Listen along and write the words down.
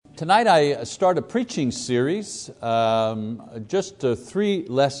Tonight I start a preaching series, just 3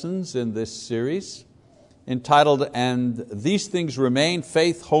 lessons in this series, entitled, "And These Things Remain,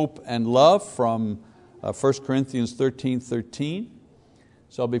 Faith, Hope, and Love," from 1 Corinthians 13:13.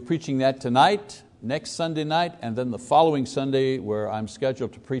 So I'll be preaching that tonight, next Sunday night, and then the following Sunday, where I'm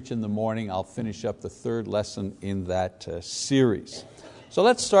scheduled to preach in the morning, I'll finish up the 3rd lesson in that series. So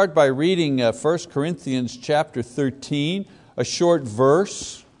let's start by reading 1 Corinthians chapter 13, a short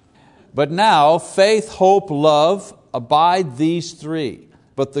verse. "But now faith, hope, love, abide these 3.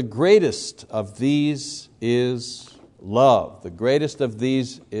 But the greatest of these is love." The greatest of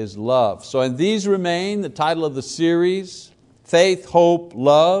these is love. So "And these remain," the title of the series, faith, hope,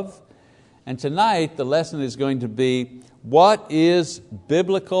 love. And tonight the lesson is going to be, what is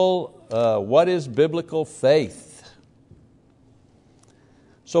biblical faith?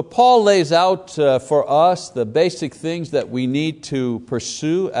 So Paul lays out for us the basic things that we need to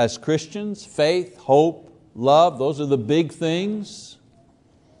pursue as Christians: faith, hope, love. Those are the big things.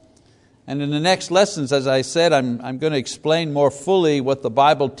 And in the next lessons, as I said, I'm going to explain more fully what the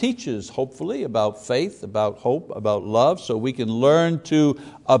Bible teaches, hopefully, about faith, about hope, about love, so we can learn to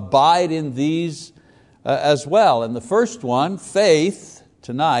abide in these as well. And the first one, faith,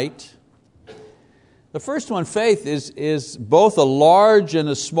 tonight. The first one, faith, is both a large and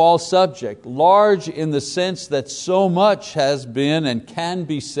a small subject. Large in the sense that so much has been and can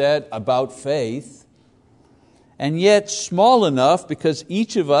be said about faith, and yet small enough because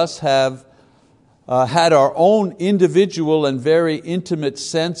each of us have had our own individual and very intimate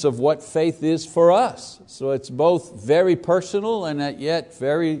sense of what faith is for us. So it's both very personal and yet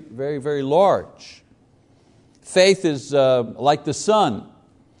very, very, very large. Faith is like the sun,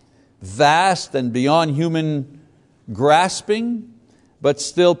 vast and beyond human grasping, but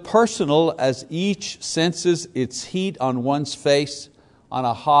still personal as each senses its heat on one's face on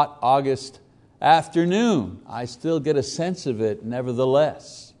a hot August afternoon. I still get a sense of it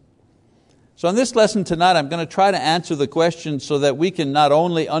nevertheless. So in this lesson tonight, I'm going to try to answer the question so that we can not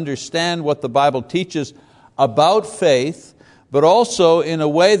only understand what the Bible teaches about faith, but also in a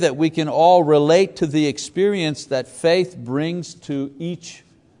way that we can all relate to the experience that faith brings to each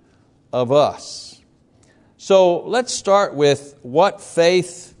of us. So let's start with what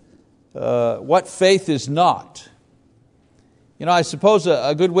faith is not. I suppose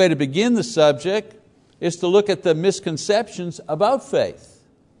a good way to begin the subject is to look at the misconceptions about faith.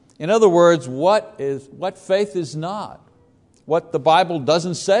 In other words, what faith is not, what the Bible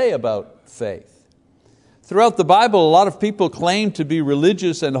doesn't say about faith. Throughout the Bible, a lot of people claim to be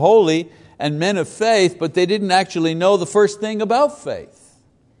religious and holy and men of faith, but they didn't actually know the first thing about faith.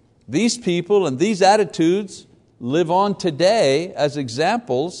 These people and these attitudes live on today as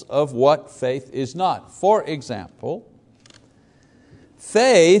examples of what faith is not. For example,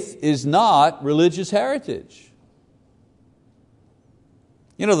 faith is not religious heritage.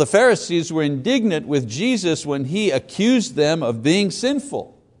 The Pharisees were indignant with Jesus when He accused them of being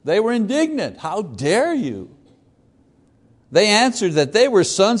sinful. They were indignant. How dare you? They answered that they were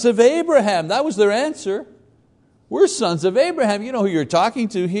sons of Abraham. That was their answer. We're sons of Abraham. You know who you're talking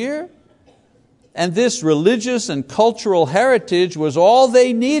to here? And this religious and cultural heritage was all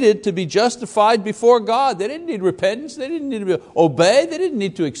they needed to be justified before God. They didn't need repentance. They didn't need to obey. They didn't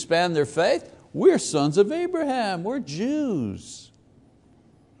need to expand their faith. We're sons of Abraham. We're Jews.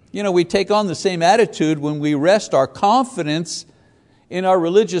 We take on the same attitude when we rest our confidence in our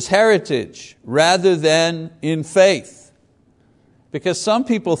religious heritage rather than in faith. Because some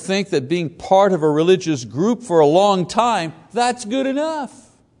people think that being part of a religious group for a long time, that's good enough.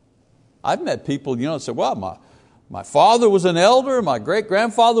 I've met people say, well, my father was an elder, my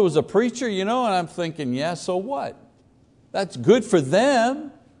great-grandfather was a preacher, and I'm thinking, yeah, so what? That's good for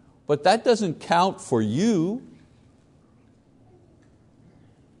them, but that doesn't count for you.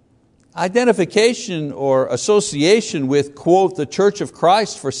 Identification or association with, quote, the Church of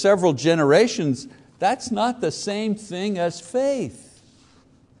Christ for several generations, that's not the same thing as faith.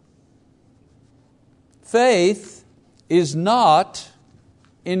 Faith is not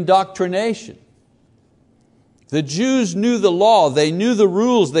indoctrination. The Jews knew the law, they knew the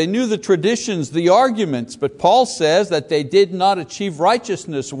rules, they knew the traditions, the arguments, but Paul says that they did not achieve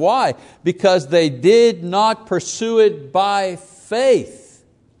righteousness. Why? Because they did not pursue it by faith.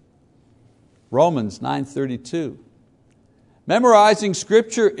 Romans 9:32. Memorizing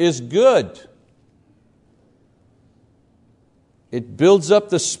Scripture is good. It builds up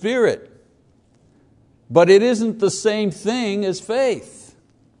the spirit, but it isn't the same thing as faith.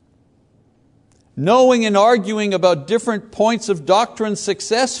 Knowing and arguing about different points of doctrine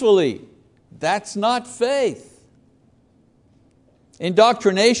successfully, that's not faith.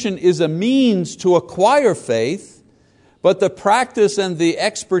 Indoctrination is a means to acquire faith, but the practice and the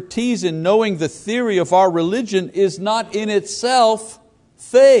expertise in knowing the theory of our religion is not in itself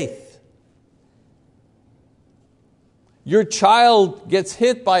faith. Your child gets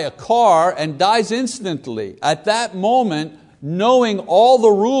hit by a car and dies instantly. At that moment, knowing all the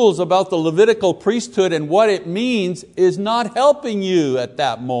rules about the Levitical priesthood and what it means is not helping you at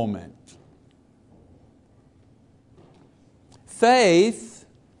that moment. Faith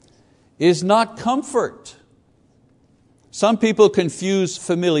is not comfort. Some people confuse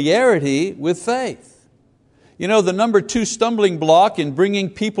familiarity with faith. You know, the number 2 stumbling block in bringing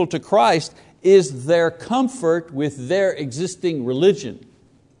people to Christ is their comfort with their existing religion.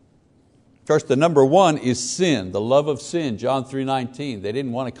 Of course, the number 1 is sin, the love of sin, John 3:19. They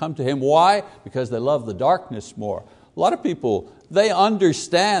didn't want to come to Him. Why? Because they love the darkness more. A lot of people, they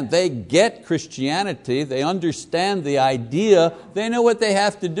understand, they get Christianity, they understand the idea, they know what they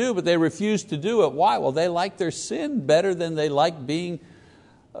have to do, but they refuse to do it. Why? Well, they like their sin better than they like being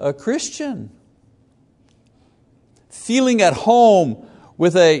a Christian. Feeling at home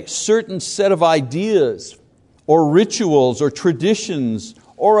with a certain set of ideas or rituals or traditions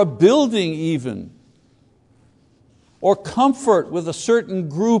or a building even, or comfort with a certain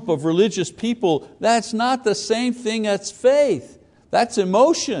group of religious people, that's not the same thing as faith. That's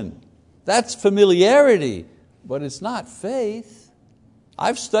emotion, that's familiarity, but it's not faith.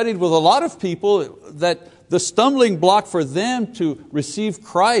 I've studied with a lot of people that the stumbling block for them to receive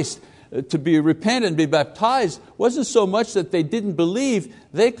Christ, to be repent and be baptized, wasn't so much that they didn't believe,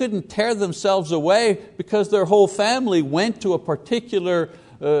 they couldn't tear themselves away because their whole family went to a particular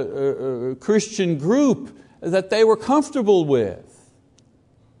Christian group that they were comfortable with.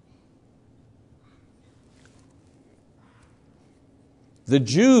 The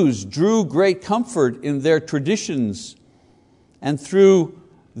Jews drew great comfort in their traditions, and through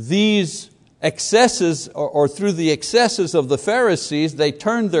these excesses, or through the excesses of the Pharisees, they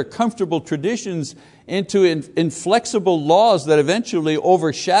turned their comfortable traditions into inflexible laws that eventually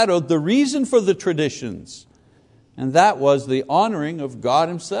overshadowed the reason for the traditions, and that was the honoring of God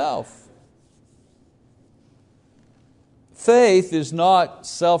Himself. Faith is not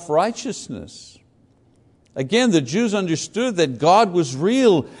self-righteousness. Again, the Jews understood that God was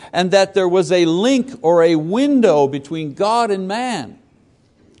real and that there was a link or a window between God and man.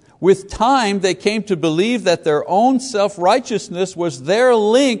 With time, they came to believe that their own self-righteousness was their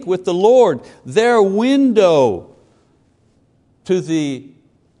link with the Lord, their window to the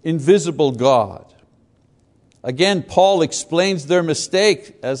invisible God. Again, Paul explains their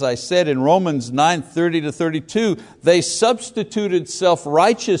mistake, as I said in Romans 9:30-32. They substituted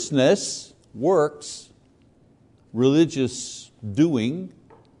self-righteousness, works, religious doing,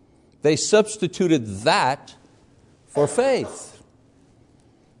 they substituted that for faith.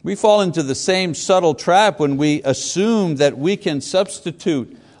 We fall into the same subtle trap when we assume that we can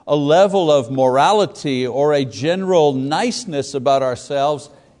substitute a level of morality or a general niceness about ourselves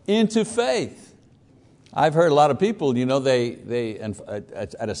into faith. I've heard a lot of people, at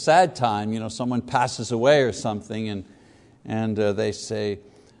a sad time, someone passes away or something, and they say,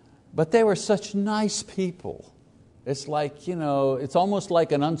 but they were such nice people. It's like, it's almost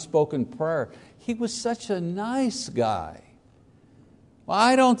like an unspoken prayer. He was such a nice guy. Well,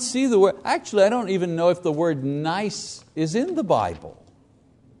 I don't see the word, actually I don't even know if the word nice is in the Bible.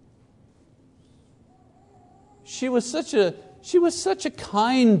 She was such a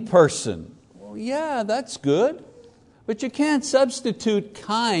kind person. Yeah, that's good, but you can't substitute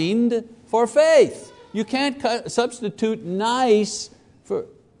kind for faith. You can't substitute nice for...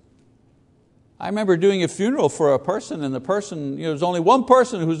 I remember doing a funeral for a person, and the person, there was only one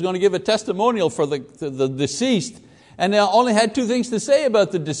person who was going to give a testimonial for the deceased, and they only had 2 things to say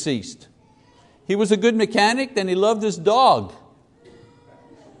about the deceased. He was a good mechanic and he loved his dog.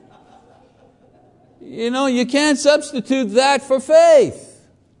 You can't substitute that for faith.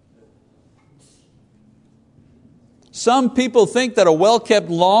 Some people think that a well-kept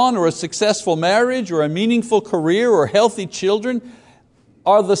lawn or a successful marriage or a meaningful career or healthy children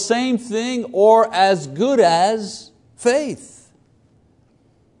are the same thing or as good as faith.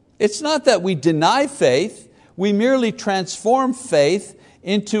 It's not that we deny faith, we merely transform faith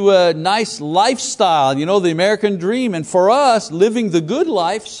into a nice lifestyle, the American dream. And for us, living the good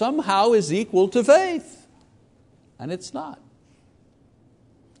life somehow is equal to faith. And it's not.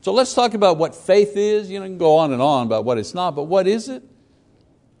 So let's talk about what faith is. You can go on and on about what it's not, but what is it?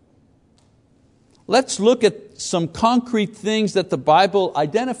 Let's look at some concrete things that the Bible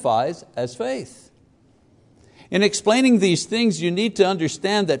identifies as faith. In explaining these things, you need to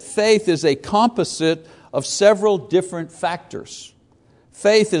understand that faith is a composite of several different factors.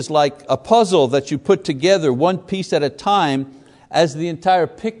 Faith is like a puzzle that you put together one piece at a time as the entire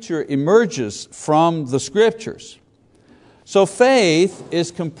picture emerges from the Scriptures. So faith is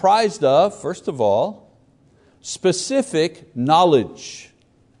comprised of, first of all, specific knowledge.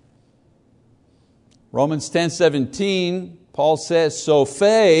 Romans 10:17, Paul says, so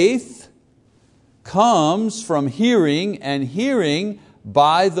faith comes from hearing, and hearing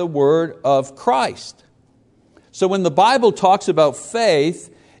by the word of Christ. So when the Bible talks about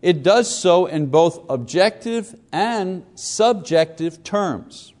faith, it does so in both objective and subjective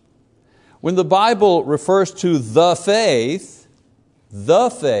terms. When the Bible refers to the faith,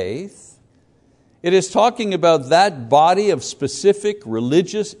 it is talking about that body of specific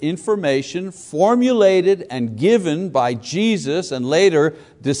religious information formulated and given by Jesus and later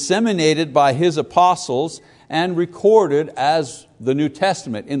disseminated by His apostles and recorded as the New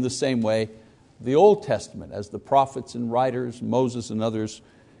Testament, in the same way the Old Testament, as the prophets and writers, Moses and others,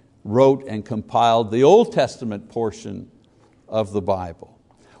 wrote and compiled the Old Testament portion of the Bible.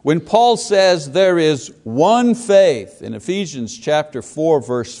 When Paul says there is one faith in Ephesians chapter 4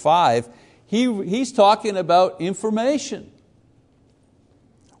 verse 5, he's talking about information.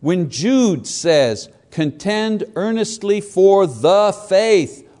 When Jude says, contend earnestly for the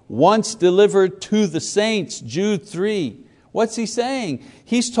faith once delivered to the saints, Jude 3, what's he saying?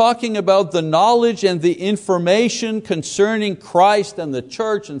 He's talking about the knowledge and the information concerning Christ and the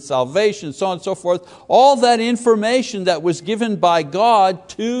church and salvation, so on and so forth. All that information that was given by God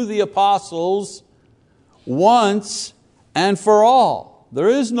to the apostles once and for all. There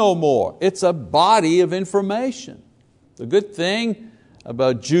is no more. It's a body of information. The good thing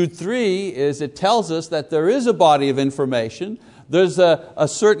about Jude 3 is it tells us that there is a body of information. There's a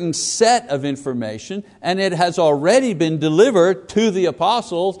certain set of information, and it has already been delivered to the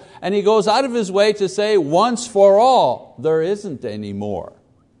apostles, and he goes out of his way to say, once for all, there isn't any more.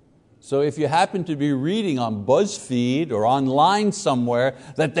 So if you happen to be reading on BuzzFeed or online somewhere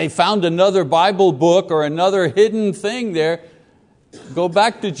that they found another Bible book or another hidden thing there, go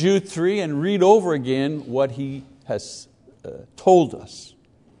back to Jude 3 and read over again what he has told us.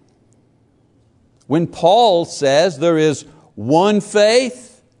 When Paul says there is one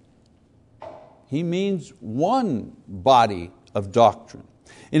faith, he means one body of doctrine.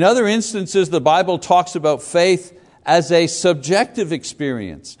 In other instances, the Bible talks about faith as a subjective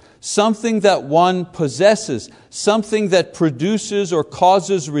experience, something that one possesses, something that produces or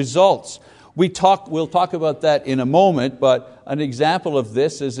causes results. We'll talk about that in a moment, but an example of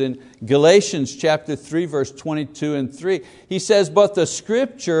this is in Galatians chapter 3, verse 22 and 3. He says, but the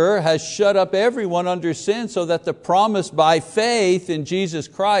Scripture has shut up everyone under sin so that the promise by faith in Jesus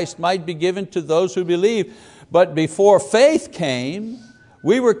Christ might be given to those who believe. But before faith came,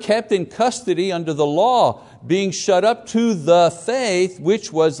 we were kept in custody under the law, being shut up to the faith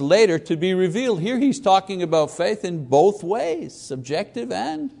which was later to be revealed. Here he's talking about faith in both ways, subjective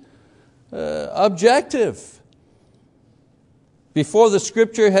and objective. Before the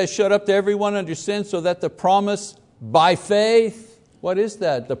Scripture has shut up to everyone under sin so that the promise by faith, what is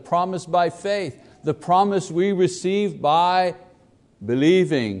that? The promise by faith. The promise we receive by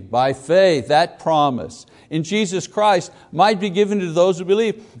believing, by faith, that promise in Jesus Christ might be given to those who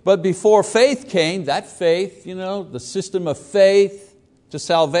believe. But before faith came, that faith, the system of faith to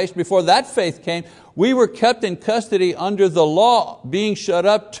salvation, before that faith came, we were kept in custody under the law, being shut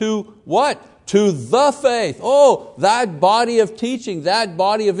up to what? To the faith. Oh, that body of teaching, that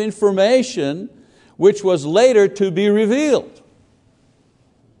body of information, which was later to be revealed.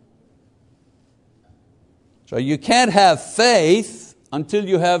 So you can't have faith until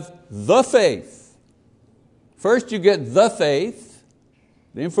you have the faith. First you get the faith,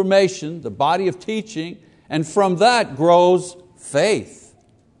 the information, the body of teaching, and from that grows faith.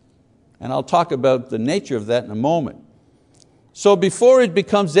 And I'll talk about the nature of that in a moment. So before it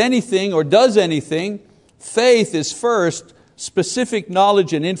becomes anything or does anything, faith is first specific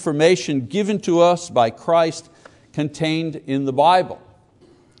knowledge and information given to us by Christ contained in the Bible.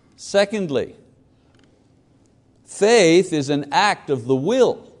 Secondly, faith is an act of the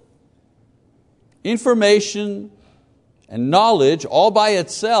will. Information and knowledge all by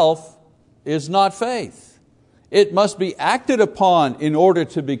itself is not faith. It must be acted upon in order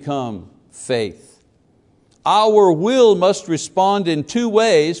to become faith. Our will must respond in two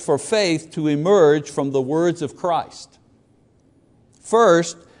ways for faith to emerge from the words of Christ.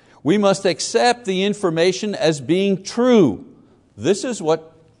 First, we must accept the information as being true. This is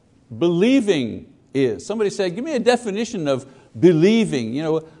what believing is. Somebody said, give me a definition of believing.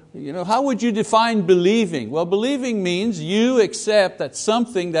 How would you define believing? Well, believing means you accept that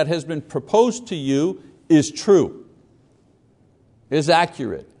something that has been proposed to you is true. is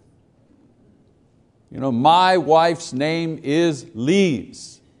accurate. My wife's name is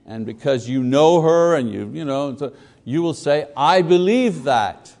Lise, and because you know her and you will say, I believe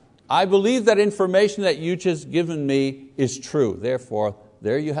that. I believe that information that you just given me is true. Therefore,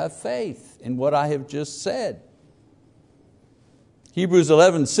 there you have faith in what I have just said. Hebrews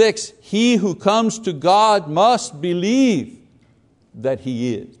 11:6, he who comes to God must believe that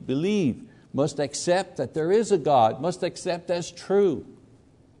He is. Believe, must accept that there is a God, must accept as true.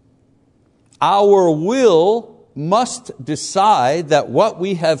 Our will must decide that what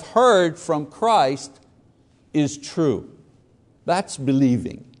we have heard from Christ is true. That's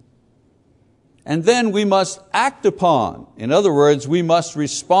believing. And then we must act upon. In other words, we must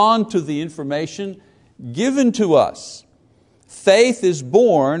respond to the information given to us. Faith is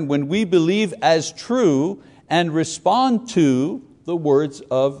born when we believe as true and respond to the words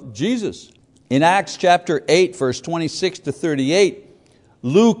of Jesus. In Acts chapter 8, verse 26 to 38,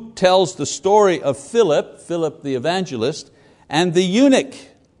 Luke tells the story of Philip the evangelist, and the eunuch.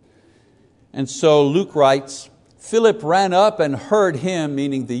 And so Luke writes, Philip ran up and heard him,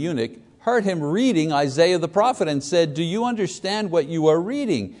 meaning the eunuch, heard him reading Isaiah the prophet and said, do you understand what you are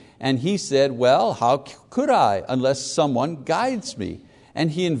reading? And he said, well, how could I unless someone guides me?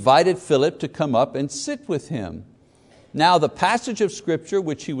 And he invited Philip to come up and sit with him. Now the passage of Scripture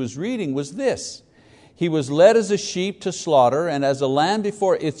which he was reading was this: he was led as a sheep to slaughter, and as a lamb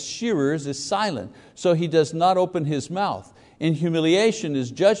before its shearers is silent, so he does not open his mouth. In humiliation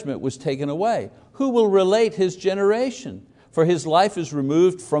his judgment was taken away. Who will relate his generation? For his life is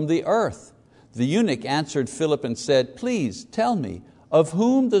removed from the earth. The eunuch answered Philip and said, please tell me, of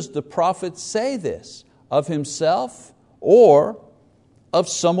whom does the prophet say this? Of himself or of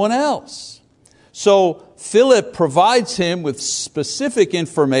someone else? So Philip provides him with specific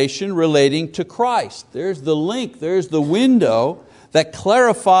information relating to Christ. There's the link, there's the window that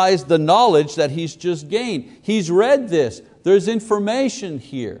clarifies the knowledge that he's just gained. He's read this, there's information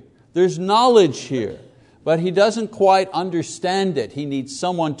here, there's knowledge here, but he doesn't quite understand it. He needs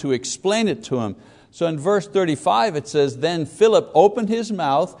someone to explain it to him. So in verse 35 it says, then Philip opened his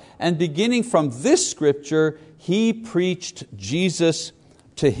mouth, and beginning from this scripture, he preached Jesus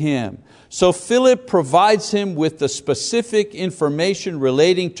to him. So Philip provides him with the specific information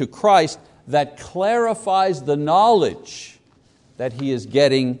relating to Christ that clarifies the knowledge that he is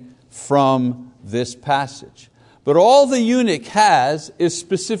getting from this passage. But all the eunuch has is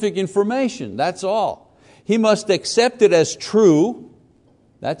specific information, that's all. He must accept it as true,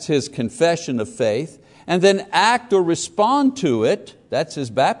 that's his confession of faith, and then act or respond to it, that's his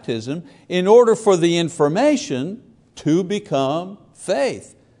baptism, in order for the information to become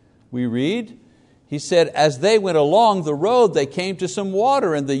faith. We read, he said, as they went along the road, they came to some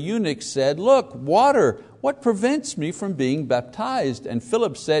water, and the eunuch said, look, water, what prevents me from being baptized? And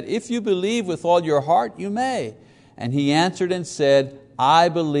Philip said, if you believe with all your heart, you may. And he answered and said, I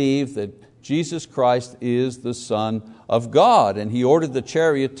believe that Jesus Christ is the Son of God. And he ordered the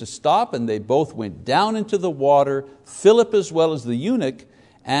chariot to stop, and they both went down into the water, Philip as well as the eunuch,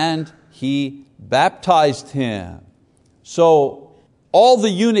 and he baptized him. So all the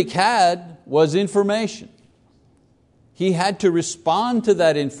eunuch had was information. He had to respond to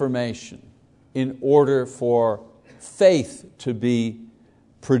that information in order for faith to be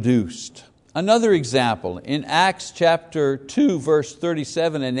produced. Another example, in Acts chapter 2, verse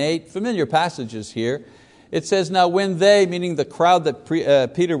 37 and 8, familiar passages here, it says, now when they, meaning the crowd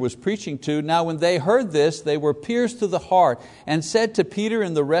that Peter was preaching to, now when they heard this, they were pierced to the heart and said to Peter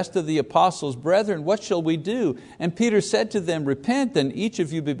and the rest of the apostles, brethren, what shall we do? And Peter said to them, repent and each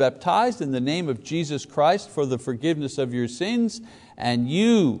of you be baptized in the name of Jesus Christ for the forgiveness of your sins, and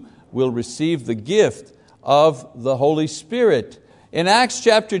you will receive the gift of the Holy Spirit. In Acts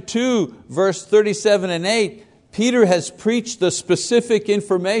chapter 2, verse 37 and 8, Peter has preached the specific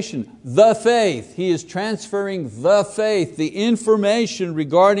information, the faith. He is transferring the faith, the information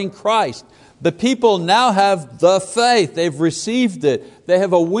regarding Christ. The people now have the faith. They've received it. They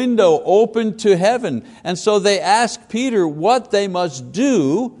have a window open to heaven. And so they ask Peter what they must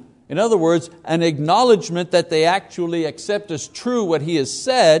do. In other words, an acknowledgement that they actually accept as true what he has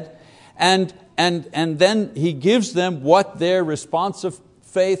said. And then he gives them what their response of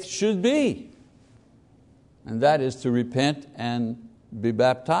faith should be. And that is to repent and be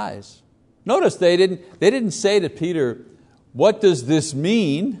baptized. Notice they didn't say to Peter, what does this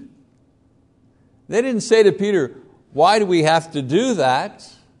mean? They didn't say to Peter, why do we have to do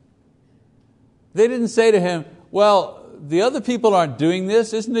that? They didn't say to him, well, the other people aren't doing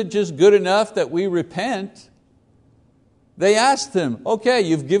this. Isn't it just good enough that we repent? They asked him, okay,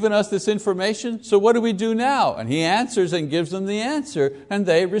 you've given us this information, so what do we do now? And he answers and gives them the answer, and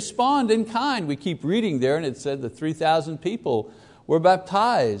they respond in kind. We keep reading there, and it said that 3,000 people were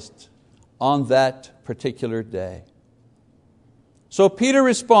baptized on that particular day. So Peter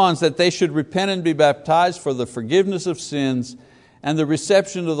responds that they should repent and be baptized for the forgiveness of sins and the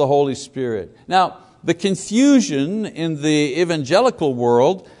reception of the Holy Spirit. Now, the confusion in the evangelical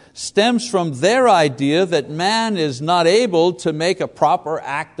world stems from their idea that man is not able to make a proper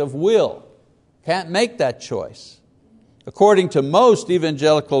act of will. Can't make that choice. According to most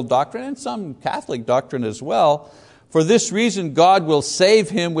evangelical doctrine, and some Catholic doctrine as well, for this reason God will save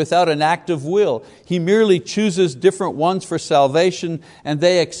him without an act of will. He merely chooses different ones for salvation, and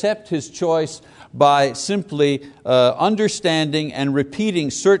they accept his choice by simply understanding and repeating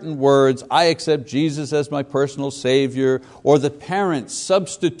certain words. I accept Jesus as my personal Savior, or the parents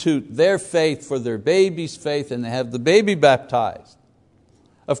substitute their faith for their baby's faith and they have the baby baptized.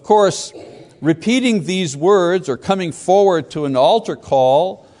 Of course, repeating these words or coming forward to an altar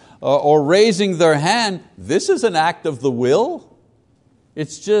call or raising their hand, this is an act of the will.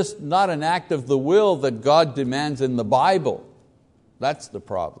 It's just not an act of the will that God demands in the Bible. That's the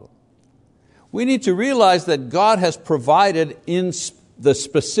problem. We need to realize that God has provided in the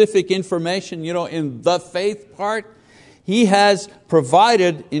specific information, in the faith part, He has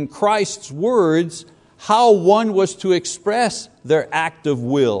provided in Christ's words how one was to express their act of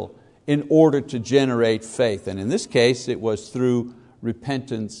will in order to generate faith. And in this case, it was through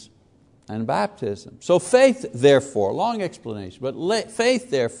repentance and baptism. So faith, therefore, long explanation, but faith,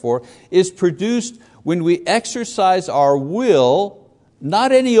 therefore, is produced when we exercise our will,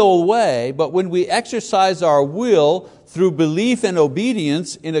 not any old way, but when we exercise our will through belief and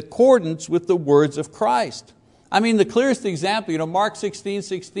obedience in accordance with the words of Christ. I mean, the clearest example, Mark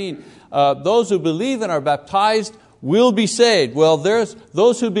 16:16, those who believe and are baptized will be saved. Well, there's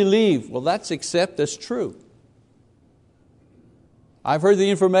those who believe. Well, that's accept as true. I've heard the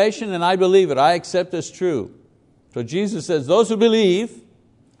information and I believe it. I accept as true. So Jesus says, those who believe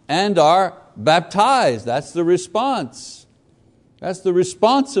and are baptized, that's the response. That's the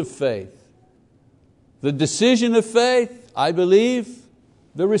response of faith. The decision of faith, I believe.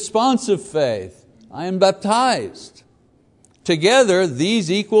 The response of faith, I am baptized. Together,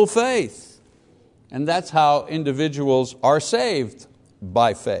 these equal faith. And that's how individuals are saved,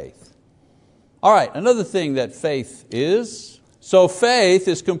 by faith. All right, another thing that faith is. So faith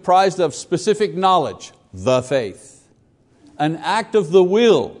is comprised of specific knowledge, the faith. An act of the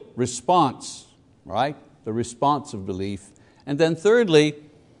will, response, right? The response of belief. And then thirdly,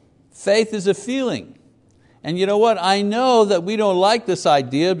 faith is a feeling. And you know what? I know that we don't like this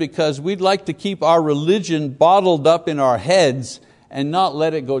idea because we'd like to keep our religion bottled up in our heads and not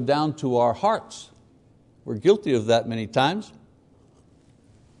let it go down to our hearts. We're guilty of that many times.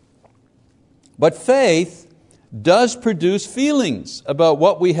 But faith does produce feelings about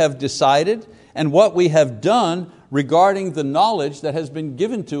what we have decided and what we have done regarding the knowledge that has been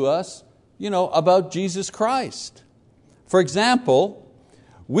given to us, about Jesus Christ. For example,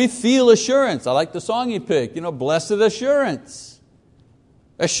 we feel assurance. I like the song you picked, blessed assurance.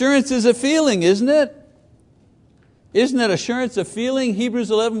 Assurance is a feeling, isn't it? Isn't it assurance a feeling? Hebrews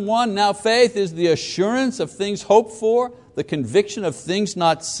 11:1, now faith is the assurance of things hoped for, the conviction of things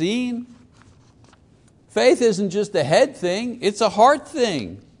not seen. Faith isn't just a head thing, it's a heart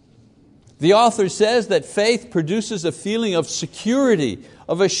thing. The author says that faith produces a feeling of security,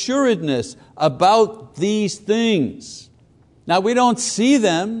 of assuredness about these things. Now we don't see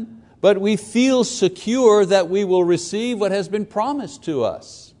them, but we feel secure that we will receive what has been promised to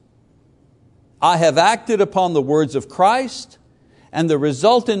us. I have acted upon the words of Christ, and the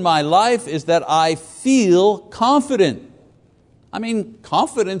result in my life is that I feel confident. I mean,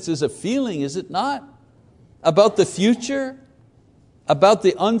 confidence is a feeling, is it not? About the future, about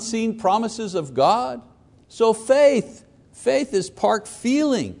the unseen promises of God. So faith is part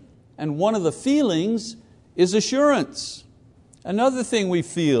feeling, and one of the feelings is assurance. Another thing we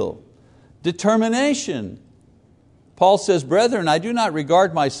feel, determination. Paul says, brethren, I do not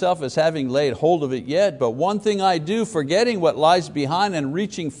regard myself as having laid hold of it yet, but one thing I do, forgetting what lies behind and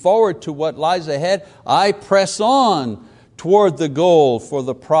reaching forward to what lies ahead, I press on toward the goal for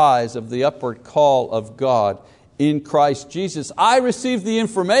the prize of the upward call of God in Christ Jesus. I received the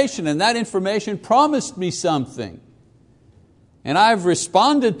information, and that information promised me something. And I've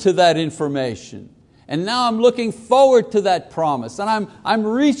responded to that information. And now I'm looking forward to that promise, and I'm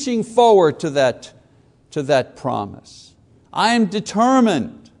reaching forward to that promise. I am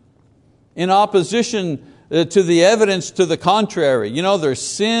determined in opposition to the evidence to the contrary. You know, there's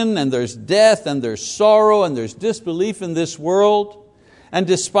sin and there's death and there's sorrow and there's disbelief in this world. And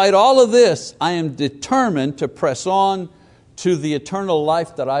despite all of this, I am determined to press on to the eternal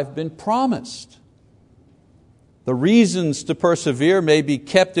life that I've been promised. The reasons to persevere may be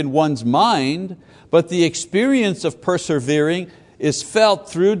kept in one's mind, but the experience of persevering is felt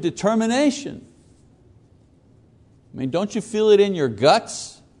through determination. I mean, don't you feel it in your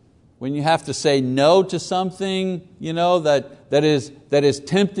guts when you have to say no to something, you know, that is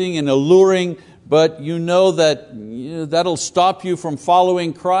tempting and alluring, but you know that that'll stop you from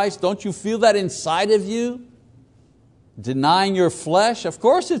following Christ? Don't you feel that inside of you? Denying your flesh? Of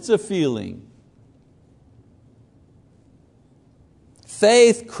course it's a feeling.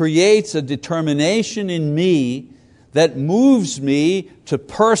 Faith creates a determination in me that moves me to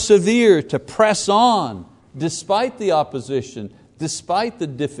persevere, to press on, despite the opposition, despite the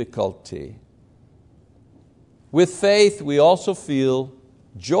difficulty. With faith, we also feel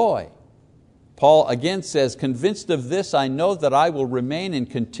joy. Paul again says, convinced of this, I know that I will remain and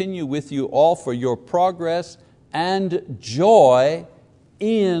continue with you all for your progress and joy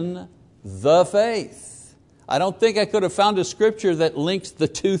in the faith. I don't think I could have found a scripture that links the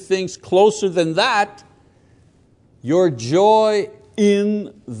two things closer than that. Your joy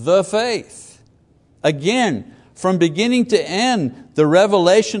in the faith. Again, from beginning to end, the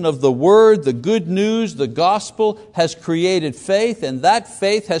revelation of the Word, the good news, the gospel has created faith, and that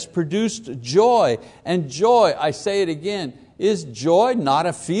faith has produced joy. And joy, I say it again, is joy not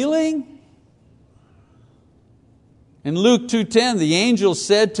a feeling? In Luke 2:10, the angel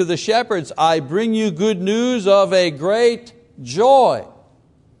said to the shepherds, I bring you good news of a great joy.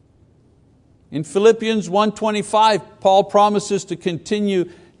 In Philippians 1:25, Paul promises to continue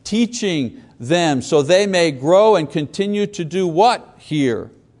teaching them so they may grow and continue to do what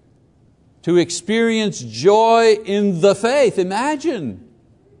here? To experience joy in the faith. Imagine.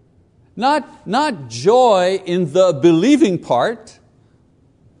 Not joy in the believing part.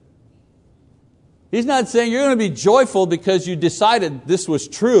 He's not saying you're going to be joyful because you decided this was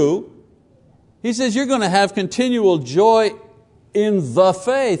true. He says you're going to have continual joy in the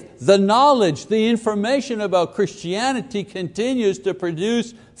faith. The knowledge, the information about Christianity continues to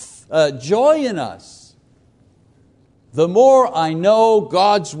produce joy in us. The more I know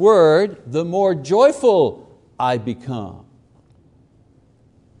God's Word, the more joyful I become.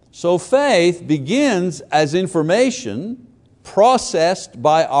 So faith begins as information processed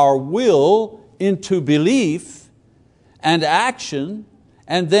by our will into belief and action,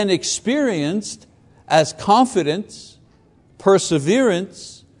 and then experienced as confidence,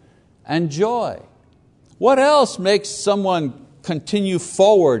 perseverance, and joy. What else makes someone continue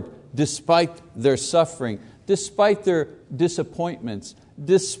forward despite their suffering, despite their disappointments,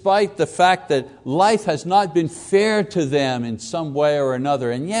 despite the fact that life has not been fair to them in some way or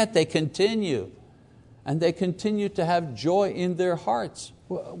another, and yet they continue, and they continue to have joy in their hearts?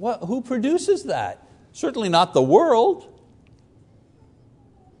 Who produces that? Certainly not the world.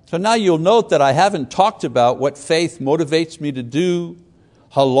 So now you'll note that I haven't talked about what faith motivates me to do,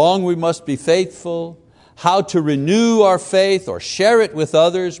 how long we must be faithful, how to renew our faith or share it with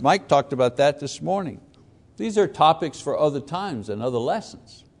others. Mike talked about that this morning. These are topics for other times and other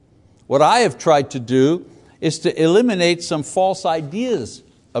lessons. What I have tried to do is to eliminate some false ideas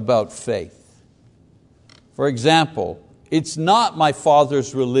about faith. For example, it's not my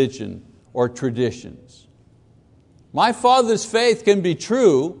father's religion or traditions. My father's faith can be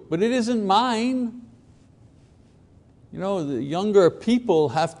true, but it isn't mine. You know, the younger people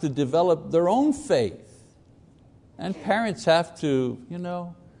have to develop their own faith. And parents have to,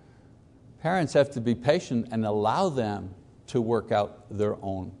 be patient and allow them to work out their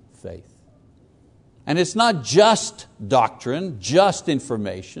own faith. And it's not just doctrine, just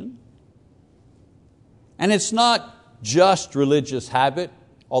information. And it's not just religious habit,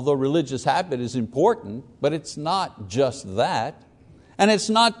 although religious habit is important, but it's not just that. And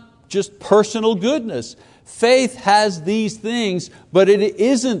it's not just personal goodness. Faith has these things, but it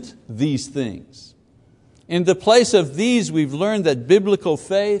isn't these things. In the place of these, we've learned that biblical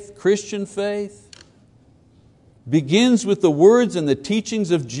faith, Christian faith, begins with the words and the teachings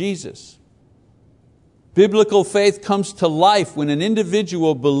of Jesus. Biblical faith comes to life when an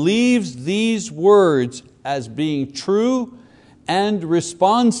individual believes these words as being true and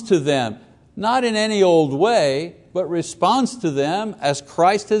responds to them, not in any old way, but responds to them as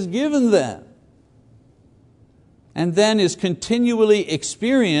Christ has given them. And then is continually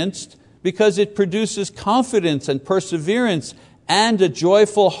experienced because it produces confidence and perseverance and a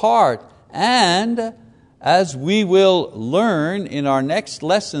joyful heart. And as we will learn in our next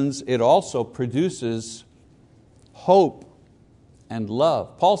lessons, it also produces hope, and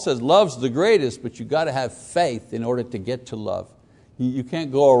love. Paul says love's the greatest, but you got to have faith in order to get to love. You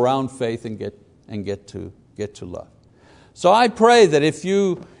can't go around faith and get to love. So I pray that if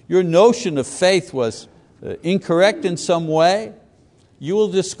your notion of faith was incorrect in some way, you will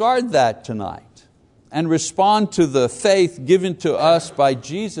discard that tonight and respond to the faith given to us by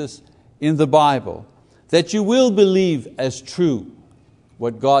Jesus in the Bible. That you will believe as true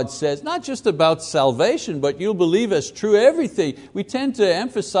what God says, not just about salvation, but you'll believe as true everything. We tend to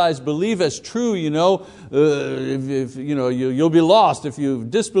emphasize believe as true, you'll be lost. If you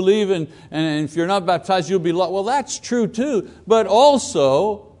disbelieve and if you're not baptized, you'll be lost. Well, that's true too, but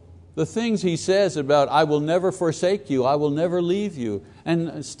also the things He says about I will never forsake you, I will never leave you,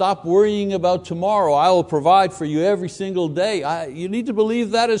 and stop worrying about tomorrow, I will provide for you every single day. You need to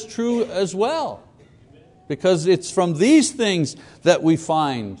believe that is true as well. Because it's from these things that we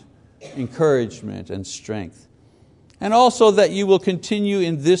find encouragement and strength. And also that you will continue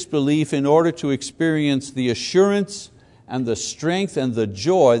in this belief in order to experience the assurance and the strength and the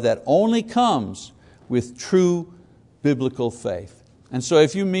joy that only comes with true biblical faith. And so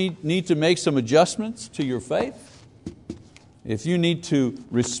if you need to make some adjustments to your faith, if you need to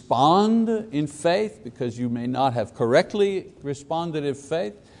respond in faith because you may not have correctly responded in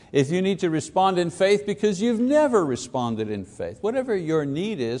faith, if you need to respond in faith because you've never responded in faith, whatever your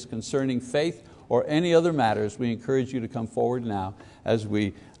need is concerning faith or any other matters, we encourage you to come forward now as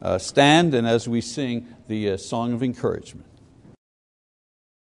we stand and as we sing the song of encouragement.